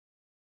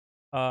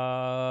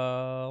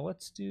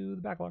Let's do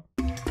the backlog.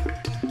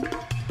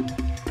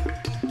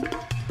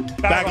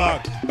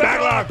 Backlog!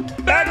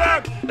 Backlog!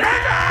 Backlog!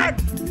 Backlog!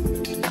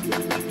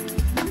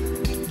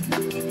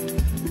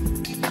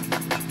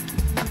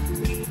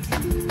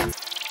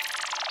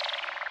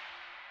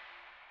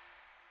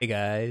 Hey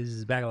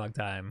guys, backlog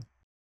time.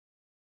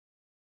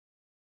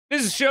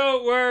 This is a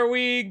show where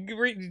we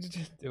do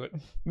it.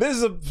 This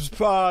is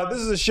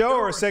a show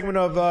or a segment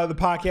of the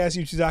podcast,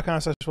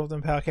 youtube.com/Wulff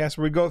Den podcast,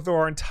 where we go through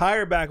our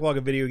entire backlog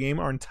of video game,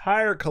 our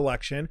entire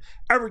collection,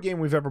 every game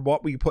we've ever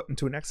bought, we put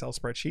into an Excel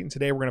spreadsheet, and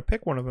today we're going to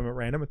pick one of them at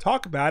random and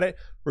talk about it,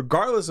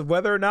 regardless of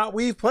whether or not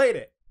we've played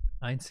it.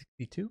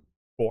 962?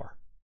 4.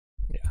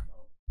 Yeah.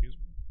 Oh, excuse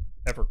me.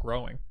 Ever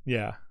growing.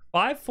 Yeah.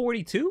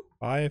 542?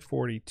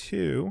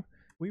 542.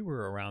 We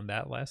were around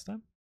that last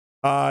time.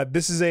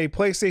 This is a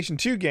PlayStation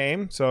 2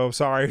 game, so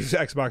sorry,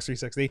 Xbox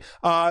 360.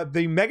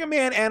 The Mega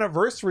Man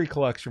Anniversary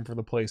Collection for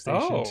the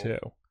PlayStation 2.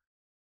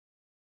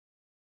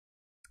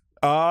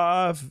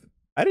 I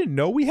didn't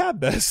know we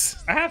had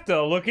this. I have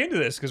to look into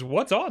this because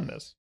what's on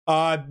this?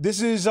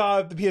 This is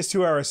the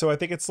PS2 era, so I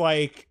think it's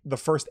like the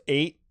first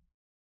 8.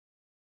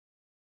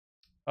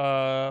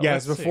 Yeah,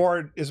 it's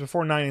before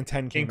 9 and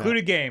 10 came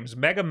Included out. games: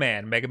 Mega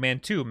Man, Mega Man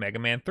 2, Mega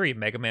Man 3,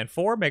 Mega Man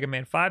 4, Mega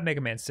Man 5,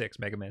 Mega Man 6,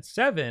 Mega Man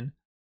 7,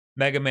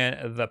 Mega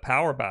Man The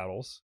Power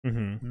Battles,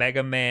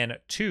 Mega Man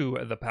 2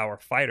 The Power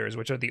Fighters,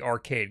 which are the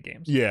arcade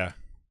games. Yeah.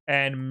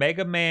 And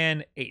Mega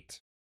Man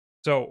 8.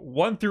 So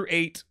 1 through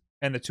 8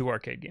 and the 2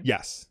 arcade games.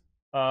 Yes.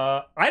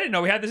 I didn't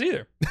know we had this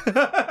either.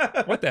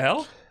 What the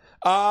hell?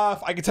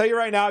 I can tell you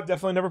right now, I've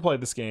definitely never played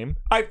this game.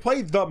 I've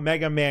played the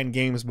Mega Man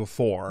games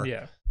before.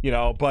 Yeah. You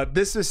know, but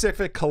this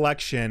specific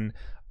collection,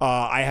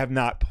 I have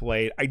not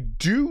played. I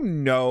do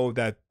know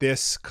that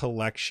this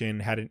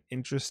collection had an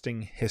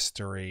interesting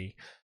history.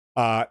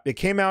 It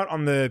came out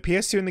on the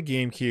PS2 and the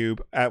GameCube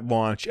at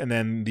launch, and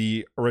then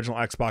the original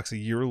Xbox a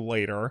year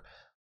later.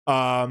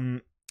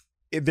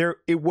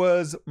 It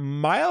was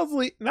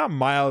not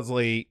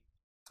mildly,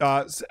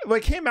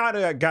 it came out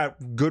and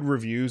got good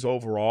reviews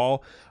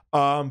overall.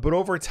 But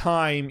over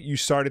time, you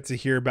started to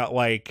hear about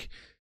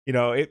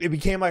it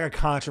became like a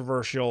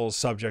controversial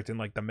subject in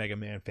like the Mega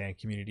Man fan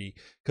community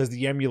because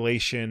the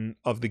emulation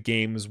of the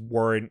games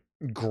weren't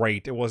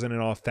great. It wasn't an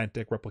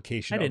authentic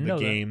replication of the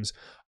games.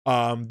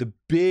 The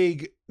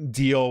big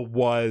deal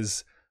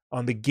was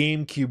on the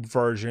GameCube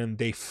version,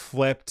 they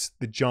flipped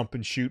the jump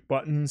and shoot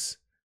buttons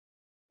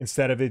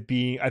instead of it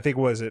being, I think,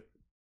 was it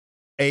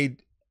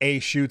A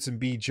shoots and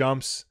B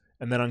jumps,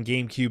 and then on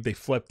GameCube they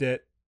flipped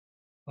it.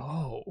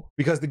 Oh,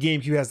 because the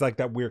GameCube has like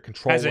that weird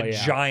control has layout.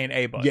 A giant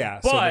A button. Yeah,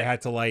 so they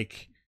had to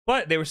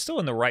but they were still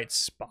in the right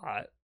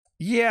spot.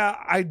 Yeah,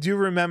 I do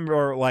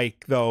remember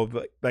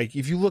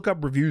if you look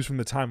up reviews from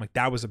the time,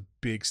 that was a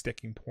big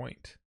sticking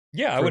point.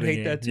 Yeah, I would hate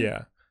game. that too.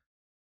 Yeah.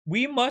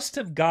 We must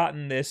have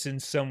gotten this in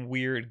some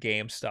weird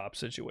GameStop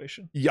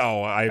situation.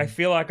 Yo, I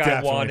feel like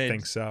I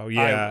think so.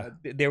 Yeah.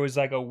 There was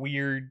like a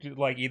weird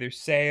either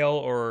sale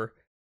or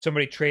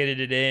somebody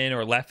traded it in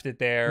or left it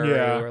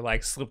there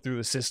or slipped through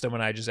the system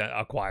and I just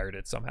acquired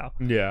it somehow.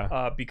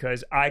 Yeah.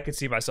 Because I could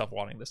see myself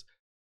wanting this.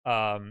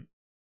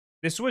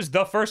 This was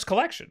the first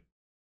collection.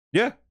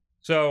 Yeah.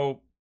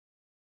 So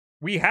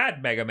we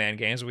had Mega Man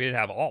games. We didn't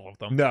have all of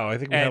them. No, I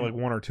think we had like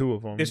 1 or 2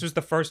 of them. This was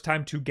the first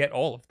time to get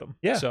all of them.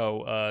 Yeah.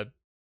 So,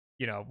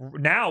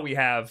 now we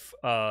have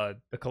the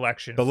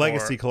collection. The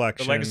Legacy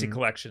Collection. The Legacy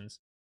Collections.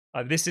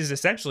 This is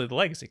essentially the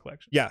Legacy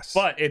Collection. Yes.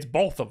 But it's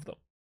both of them.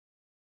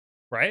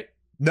 Right?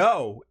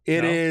 No,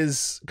 it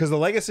is because the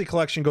Legacy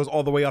Collection goes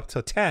all the way up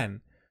to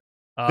 10.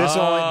 This is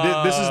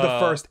the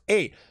first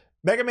 8.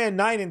 Mega Man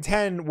 9 and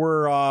 10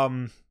 were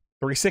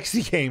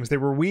 360 games. They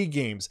were Wii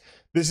games.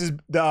 This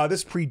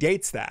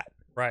predates that.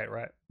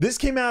 Right. This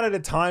came out at a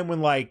time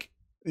when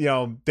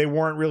they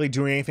weren't really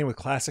doing anything with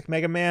classic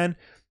Mega Man.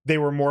 They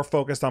were more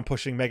focused on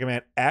pushing Mega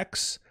Man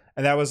X,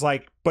 and that was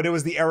but it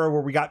was the era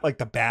where we got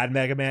the bad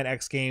Mega Man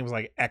X games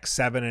like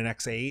X7 and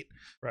X8.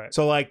 Right.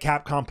 So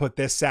Capcom put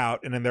this out,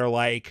 and then they're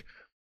like,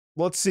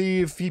 let's see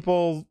if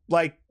people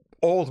like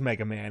old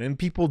Mega Man, and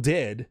people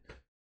did.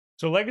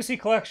 So Legacy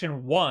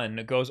Collection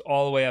 1 goes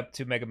all the way up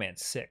to Mega Man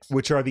 6,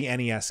 which are the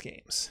NES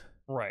games.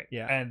 Right.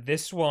 Yeah. And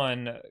this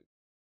one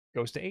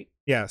goes to 8.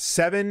 Yeah.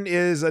 7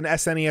 is an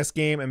SNES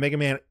game, and Mega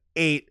Man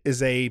 8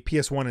 is a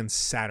PS1 and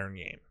Saturn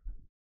game.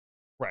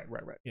 Right.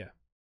 Yeah.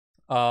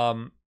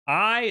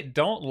 I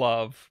don't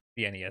love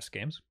the NES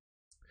games.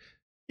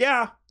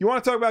 Yeah. You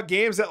want to talk about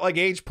games that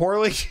age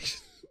poorly?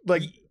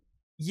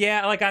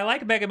 Yeah, I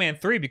like Mega Man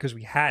 3 because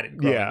we had it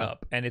growing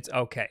up, and it's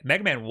okay.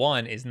 Mega Man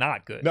 1 is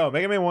not good. No,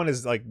 Mega Man 1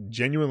 is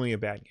genuinely a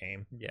bad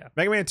game. Yeah.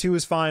 Mega Man 2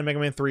 is fine. Mega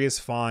Man 3 is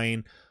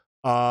fine.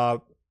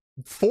 4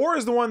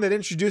 is the one that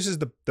introduces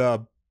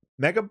the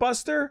Mega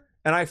Buster,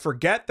 and I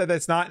forget that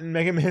that's not in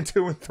Mega Man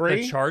 2 and 3.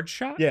 The charge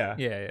shot? Yeah.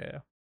 Yeah.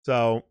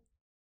 So,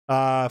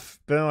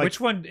 then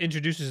which one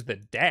introduces the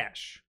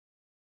dash?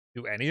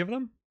 Do any of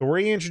them?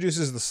 3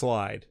 introduces the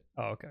slide.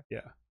 Oh, okay.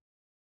 Yeah.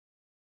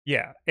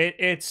 Yeah,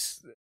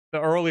 it's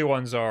the early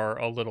ones are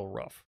a little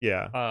rough.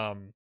 Yeah.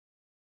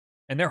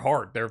 And they're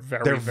hard. They're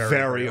very, They're very,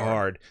 very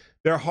hard.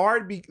 They're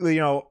hard,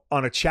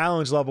 on a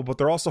challenge level, but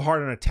they're also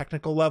hard on a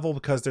technical level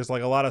because there's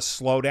like a lot of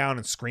slowdown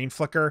and screen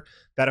flicker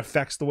that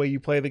affects the way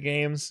you play the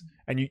games,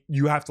 and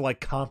you have to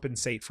like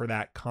compensate for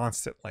that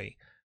constantly.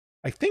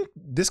 I think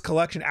this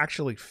collection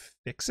actually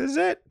fixes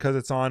it because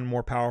it's on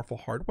more powerful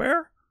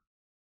hardware.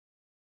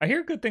 I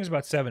hear good things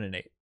about 7 and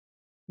 8.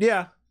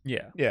 Yeah.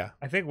 Yeah.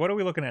 I think, what are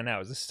we looking at now?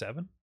 Is this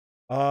 7?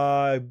 No,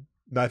 I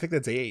think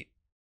that's 8.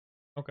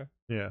 Okay.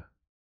 Yeah.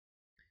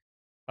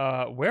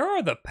 Where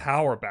are the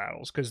power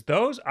battles? Because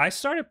those, I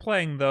started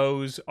playing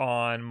those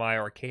on my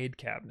arcade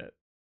cabinet.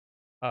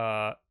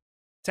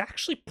 It's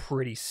actually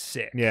pretty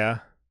sick. Yeah.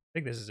 I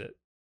think this is it.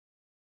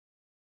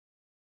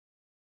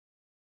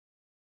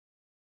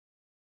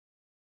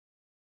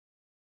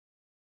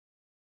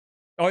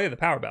 Oh yeah, the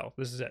power battle.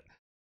 This is it.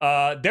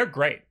 They're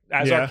great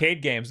as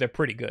arcade games. They're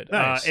pretty good.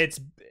 Nice.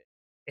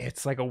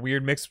 It's like a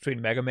weird mix between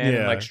Mega Man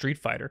and like Street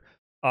Fighter.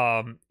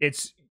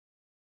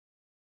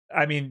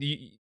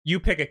 You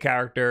pick a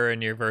character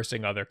and you're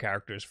versing other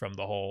characters from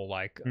the whole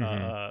like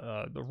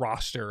the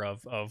roster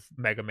of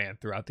Mega Man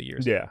throughout the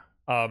years. Yeah.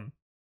 But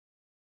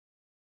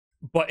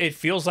it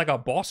feels like a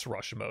boss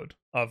rush mode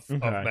of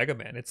Mega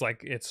Man. It's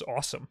like, it's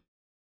awesome.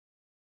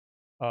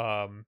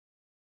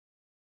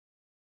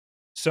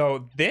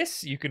 So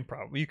this you can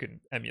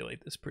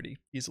emulate this pretty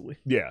easily.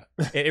 Yeah.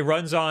 It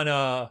runs on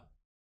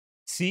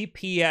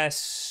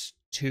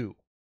CPS2.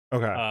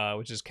 Okay.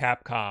 Which is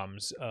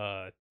Capcom's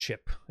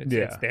chip.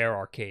 It's their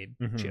arcade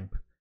chip.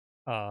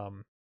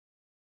 And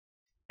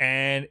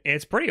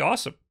it's pretty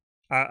awesome.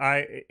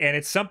 And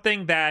it's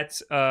something that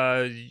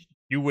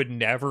you would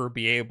never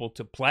be able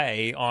to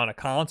play on a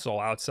console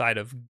outside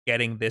of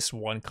getting this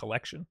one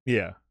collection.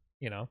 Yeah.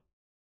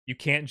 You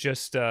can't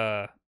just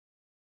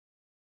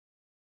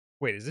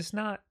wait, is this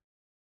not?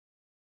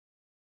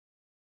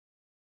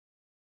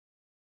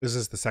 Is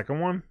this the second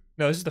one?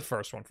 No, this is the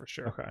first one for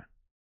sure. Okay.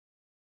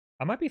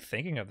 I might be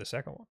thinking of the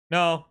second one.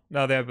 No,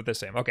 they're the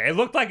same. Okay, it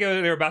looked like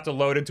they were about to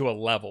load into a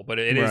level, but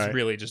it is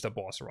really just a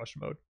boss rush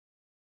mode.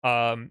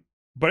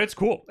 But it's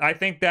cool. I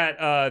think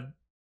that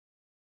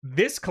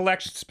this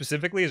collection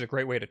specifically is a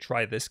great way to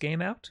try this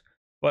game out.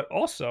 But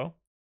also,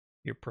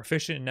 you're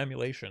proficient in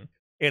emulation.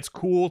 It's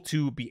cool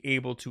to be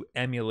able to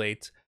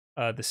emulate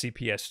the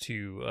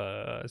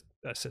CPS2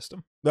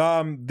 system.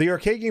 The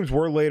arcade games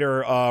were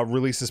later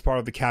released as part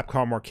of the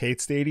Capcom Arcade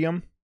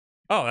Stadium.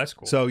 Oh, that's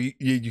cool. So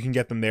you can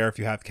get them there if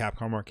you have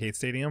Capcom Arcade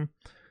Stadium.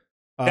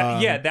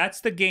 That's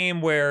the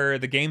game where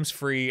the game's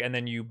free and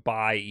then you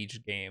buy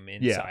each game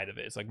inside of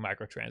it. It's like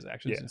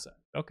microtransactions inside.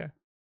 Okay.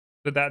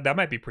 So that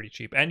might be pretty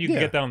cheap. And you can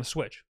get that on the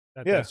Switch.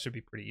 That should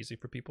be pretty easy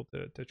for people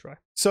to try.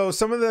 So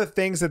some of the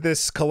things that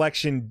this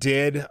collection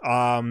did,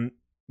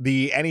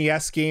 the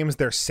NES games,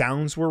 their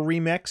sounds were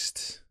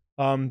remixed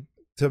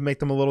to make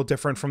them a little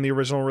different from the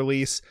original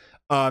release.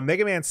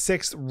 Mega Man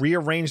 6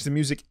 rearranged the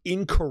music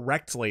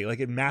incorrectly, like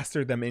it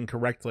mastered them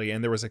incorrectly,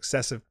 and there was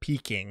excessive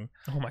peaking.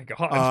 Oh my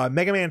god.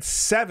 Mega Man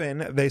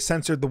 7, they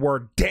censored the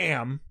word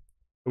damn.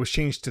 It was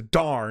changed to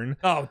darn.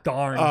 Oh,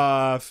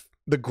 darn.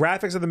 The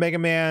graphics of the Mega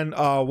Man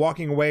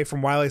walking away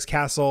from Wily's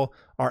castle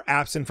are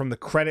absent from the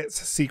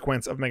credits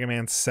sequence of Mega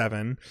Man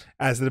 7,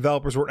 as the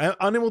developers were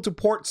unable to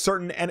port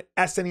certain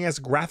SNES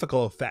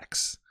graphical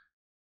effects.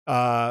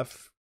 So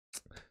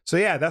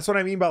yeah, that's what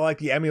I mean by like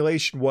the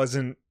emulation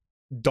wasn't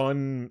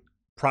done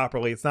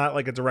properly. It's not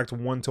like a direct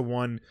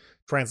one-to-one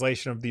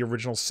translation of the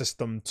original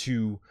system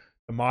to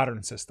the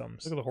modern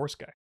systems. Look at the horse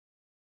guy.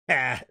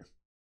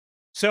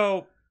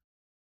 So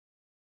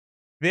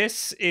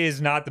this is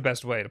not the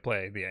best way to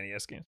play the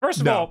NES games.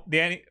 First of all,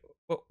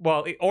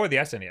 or the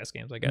SNES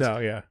games, I guess. No,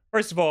 yeah.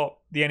 First of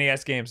all, the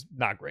NES games,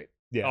 not great.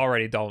 Yeah.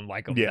 Already don't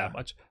like them that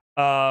much.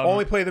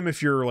 Only play them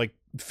if you're like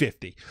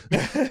 50.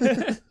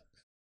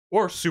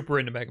 Or super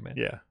into Mega Man.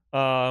 Yeah.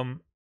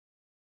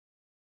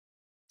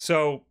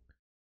 So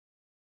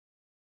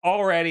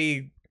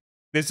already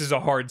this is a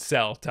hard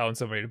sell telling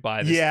somebody to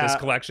buy this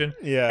collection.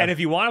 Yeah. And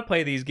if you want to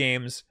play these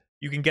games,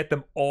 you can get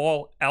them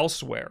all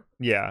elsewhere.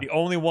 Yeah. The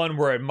only one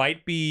where it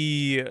might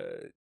be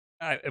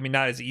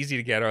not as easy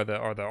to get are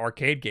the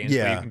arcade games.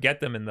 Yeah. But you can get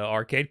them in the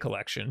arcade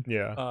collection.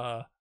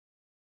 Yeah.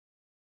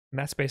 And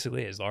that's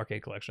basically it. Is the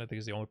arcade collection. I think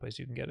is the only place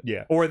you can get it.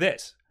 Yeah. Or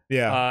this.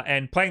 Yeah.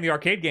 And playing the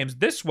arcade games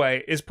this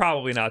way is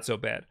probably not so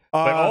bad.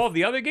 But all of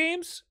the other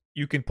games,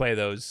 you can play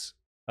those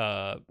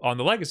on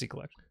the Legacy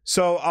Collection.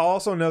 So I'll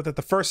also note that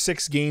the first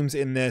 6 games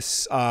in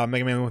this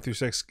Mega Man 1 through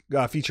 6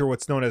 feature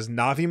what's known as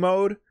Navi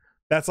mode.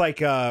 That's like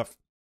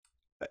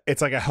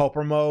it's like a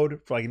helper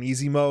mode for like an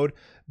easy mode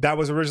that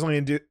was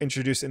originally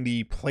introduced in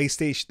the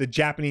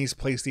Japanese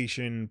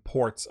PlayStation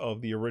ports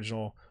of the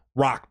original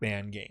Rock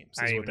Band games.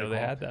 I didn't even know they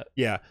had that.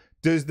 Yeah.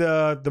 Does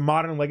the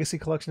modern Legacy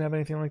Collection have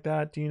anything like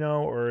that? Do you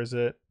know, or is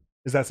that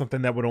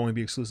something that would only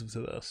be exclusive to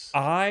this?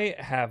 I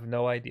have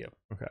no idea.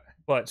 Okay.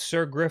 But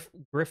Sir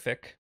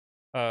Griffic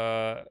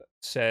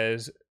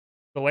says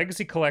the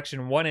Legacy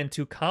Collection 1 and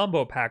 2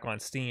 combo pack on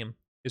Steam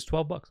is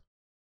 $12.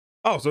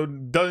 Oh, so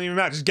it doesn't even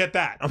matter. Just get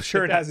that. I'm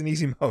sure it has an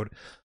easy mode.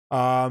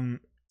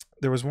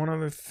 There was one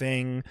other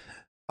thing.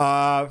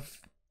 I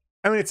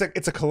mean, it's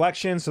a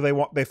collection, so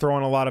they throw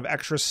in a lot of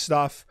extra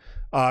stuff.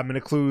 It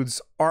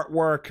includes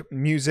artwork,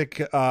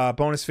 music,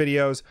 bonus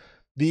videos.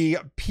 The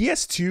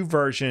PS2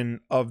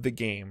 version of the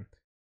game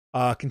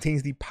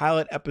contains the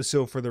pilot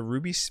episode for the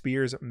Ruby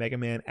Spears Mega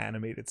Man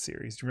animated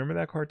series. Do you remember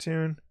that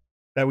cartoon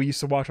that we used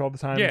to watch all the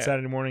time on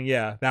Saturday morning?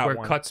 Yeah, that where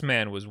one.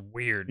 Cutsman was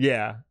weird.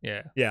 Yeah.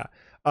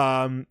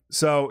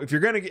 So if you're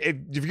gonna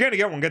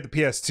get one, get the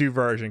PS2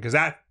 version, because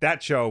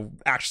that show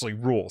actually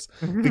rules.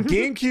 The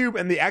GameCube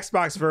and the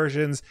Xbox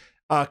versions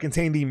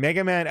contain the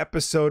Mega Man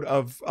episode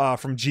of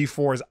from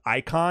G4's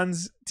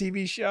Icons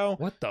TV show.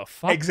 What the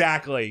fuck?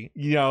 Exactly.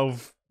 You know,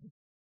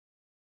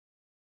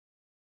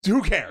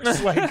 who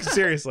cares? Like,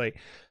 seriously.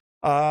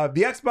 The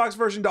Xbox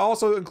version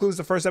also includes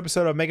the first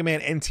episode of Mega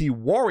Man NT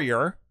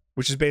Warrior,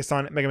 which is based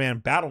on Mega Man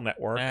Battle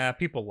Network.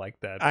 People like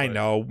that. I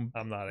know.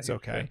 I'm not. It's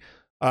okay.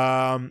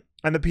 And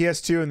the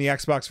PS2 and the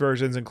Xbox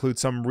versions include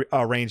some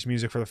arranged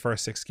music for the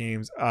first 6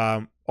 games.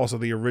 Also,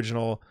 the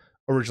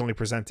originally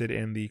presented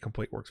in the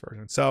Complete Works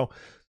version. So,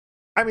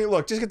 I mean,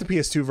 look, just get the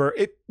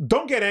PS2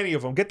 don't get any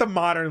of them. Get the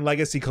modern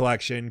Legacy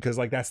Collection, because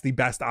like that's the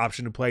best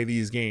option to play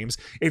these games.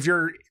 If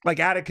you're like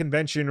at a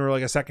convention or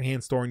like a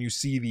secondhand store and you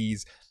see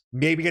these,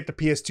 maybe get the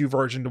PS2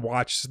 version to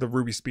watch the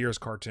Ruby Spears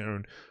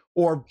cartoon,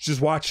 or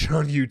just watch it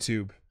on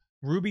YouTube.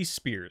 Ruby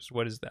Spears,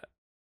 what is that?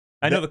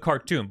 I know the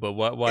cartoon, but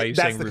why are you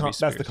saying Ruby Spears?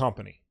 That's the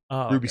company.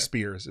 Oh, Ruby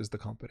Spears is the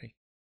company.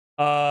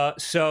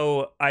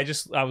 So I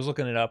was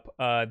looking it up.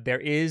 There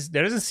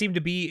doesn't seem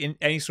to be in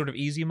any sort of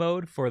easy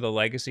mode for the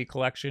Legacy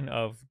Collection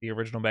of the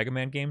original Mega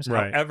Man games.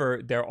 Right.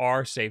 However, there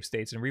are save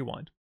states and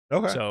rewind.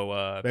 Okay.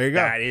 So there you go.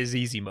 That is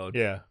easy mode.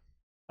 Yeah.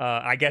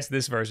 I guess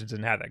this version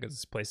doesn't have that because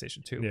it's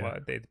PlayStation 2. Yeah.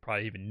 They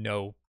probably even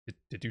know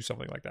to do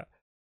something like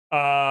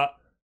that.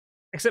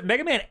 Except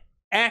Mega Man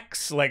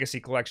X Legacy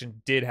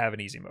Collection did have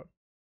an easy mode.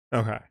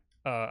 Okay.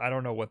 I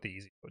don't know what the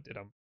easy mode did.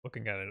 I'm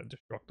looking at a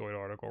Destructoid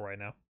article right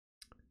now.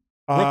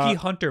 Rookie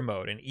Hunter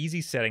mode, an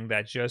easy setting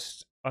that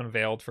just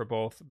unveiled for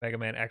both Mega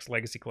Man X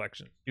Legacy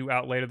Collection. Due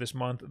out later this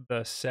month,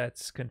 the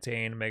sets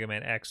contain Mega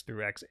Man X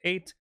through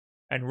X8,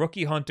 and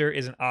Rookie Hunter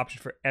is an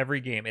option for every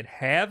game. It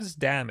halves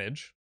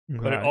damage,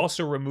 but it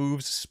also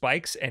removes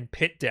spikes and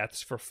pit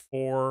deaths for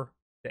 4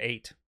 to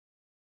 8.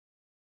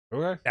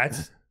 Okay.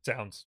 That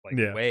sounds like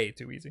way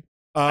too easy.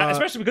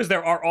 Especially because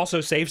there are also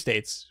save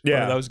states for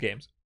those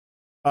games.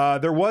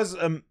 There was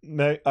a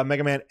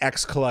Mega Man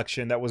X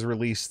collection that was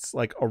released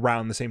like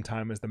around the same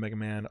time as the Mega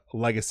Man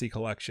Legacy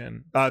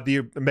Collection.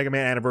 The Mega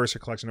Man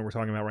Anniversary Collection that we're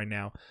talking about right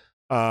now.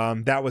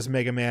 That was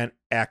Mega Man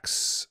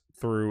X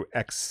through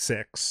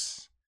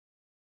X6.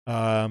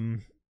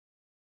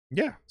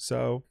 Yeah,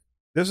 so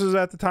this was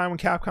at the time when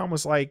Capcom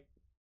was like,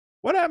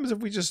 what happens if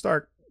we just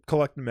start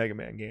collecting Mega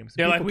Man games?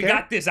 They're like, we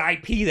got this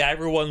IP that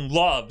everyone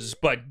loves,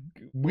 but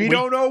we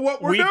don't know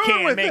what we're doing with it. We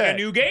can't make a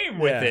new game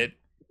with it.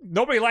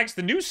 Nobody likes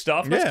the new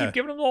stuff. Let's keep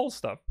giving them the old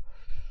stuff.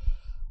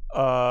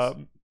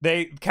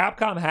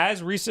 Capcom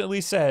has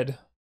recently said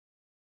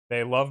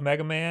they love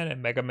Mega Man,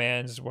 and Mega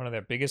Man is one of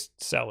their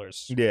biggest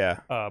sellers. Yeah.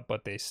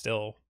 But they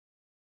still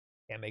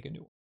can't make a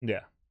new one.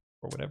 Yeah.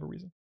 For whatever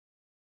reason.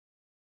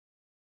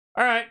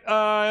 All right.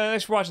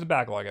 Thanks for watching the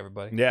Backlog,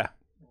 everybody. Yeah.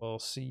 We'll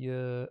see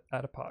you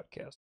at a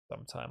podcast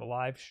sometime. A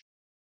live show.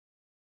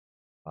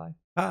 Bye.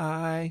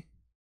 Bye.